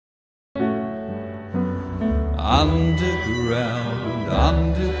Underground,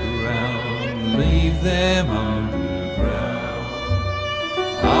 underground, leave them underground.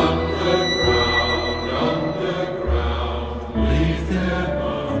 Underground, underground, leave them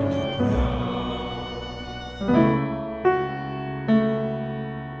underground.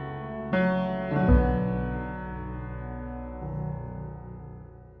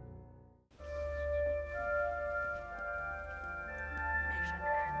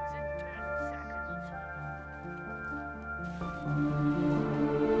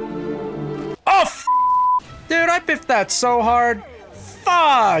 Oh, dude, I biffed that so hard.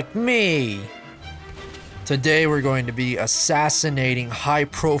 Fuck me. Today we're going to be assassinating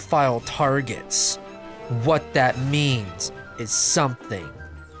high-profile targets. What that means is something.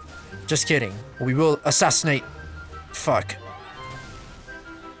 Just kidding. We will assassinate. Fuck.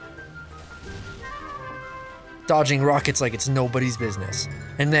 Dodging rockets like it's nobody's business.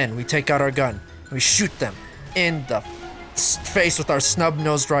 And then we take out our gun and we shoot them in the face with our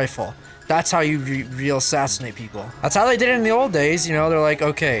snub-nosed rifle. That's how you real assassinate people. That's how they did it in the old days, you know? They're like,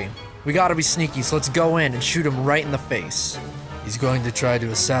 okay, we gotta be sneaky, so let's go in and shoot him right in the face. He's going to try to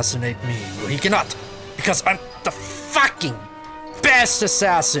assassinate me. Well, he cannot, because I'm the fucking best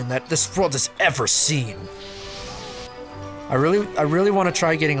assassin that this world has ever seen. I really want to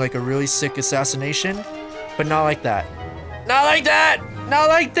try getting like a really sick assassination, but not like that. Not like that! Not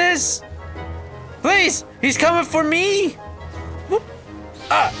like this! Please! He's coming for me! Whoop.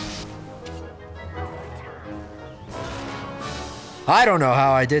 Ah! I don't know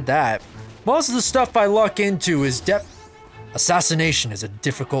how I did that. Most of the stuff I luck into is assassination is a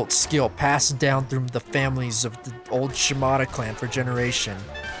difficult skill passed down through the families of the old Shimada clan for generation.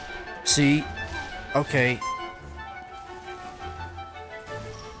 See? Okay.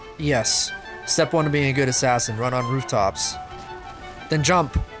 Yes. Step 1 to being a good assassin, run on rooftops. Then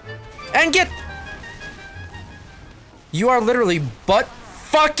jump. And get... You are literally butt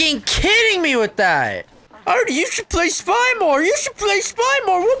fucking kidding me with that! Artie, you should play Spy more! You should play Spy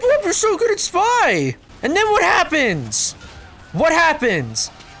more! Whoop whoop, you're so good at Spy! And then what happens? What happens?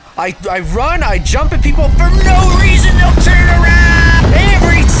 I run, I jump at people for no reason, they'll turn around!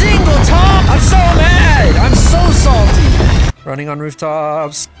 Every single time! I'm so mad! I'm so salty! Running on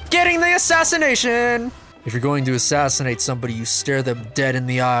rooftops, getting the assassination! If you're going to assassinate somebody, you stare them dead in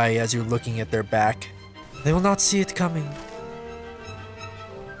the eye as you're looking at their back. They will not see it coming.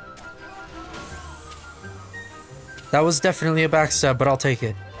 That was definitely a backstab, but I'll take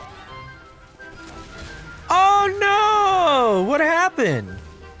it. Oh no! What happened?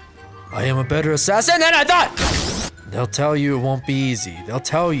 I am a better assassin than I thought! They'll tell you it won't be easy. They'll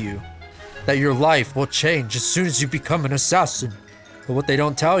tell you that your life will change as soon as you become an assassin. But what they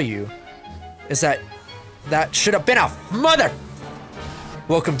don't tell you is that that should have been a mother!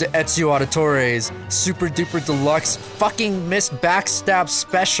 Welcome to Ezio Auditore's super duper deluxe fucking missed backstab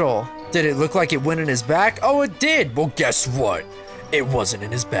special. Did it look like it went in his back? Oh, it did! Well, guess what? It wasn't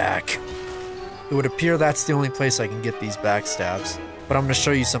in his back. It would appear that's the only place I can get these backstabs. But I'm gonna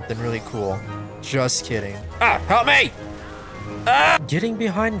show you something really cool. Just kidding. Ah, help me! Ah! Getting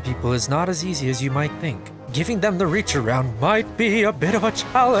behind people is not as easy as you might think. Giving them the reach around might be a bit of a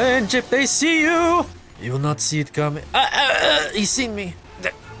challenge if they see you. You will not see it coming. He's seen me.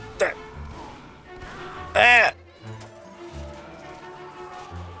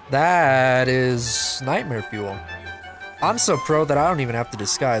 That is nightmare fuel. I'm so pro that I don't even have to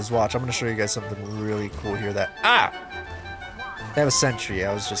disguise. Watch, I'm gonna show you guys something really cool here that... Ah! They have a sentry,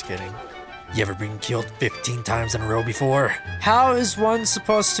 I was just kidding. You ever been killed 15 times in a row before? How is one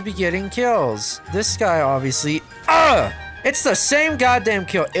supposed to be getting kills? This guy obviously... It's the same goddamn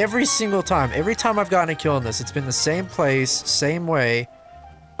kill every single time. Every time I've gotten a kill in this, it's been the same place, same way.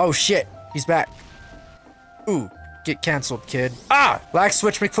 Oh shit, he's back. Ooh. Get cancelled, kid. Ah! Lag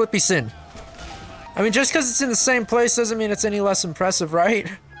switch McFlippyson. I mean, just because it's in the same place doesn't mean it's any less impressive,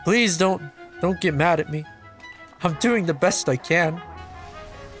 right? Please don't get mad at me. I'm doing the best I can.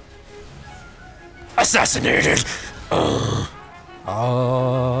 Assassinated! I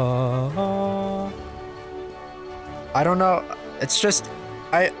don't know. It's just...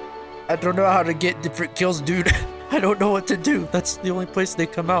 I don't know how to get different kills, dude. I don't know what to do. That's the only place they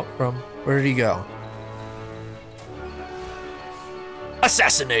come out from. Where did he go?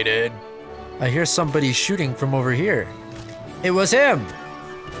 Assassinated! I hear somebody shooting from over here. It was him!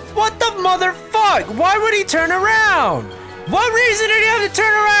 What the motherfuck? Why would he turn around? What reason did he have to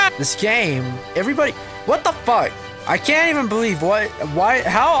turn around? This game, everybody... What the fuck? I can't even believe why,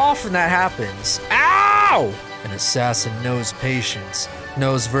 how often that happens. Ow! An assassin knows patience,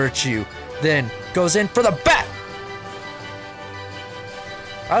 knows virtue, then goes in for the bat!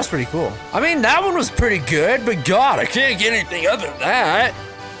 That was pretty cool. I mean, that one was pretty good, but God, I can't get anything other than that.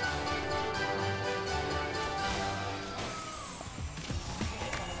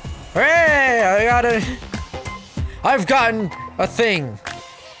 Hey, I've gotten a thing.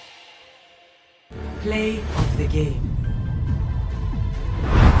 Play of the game.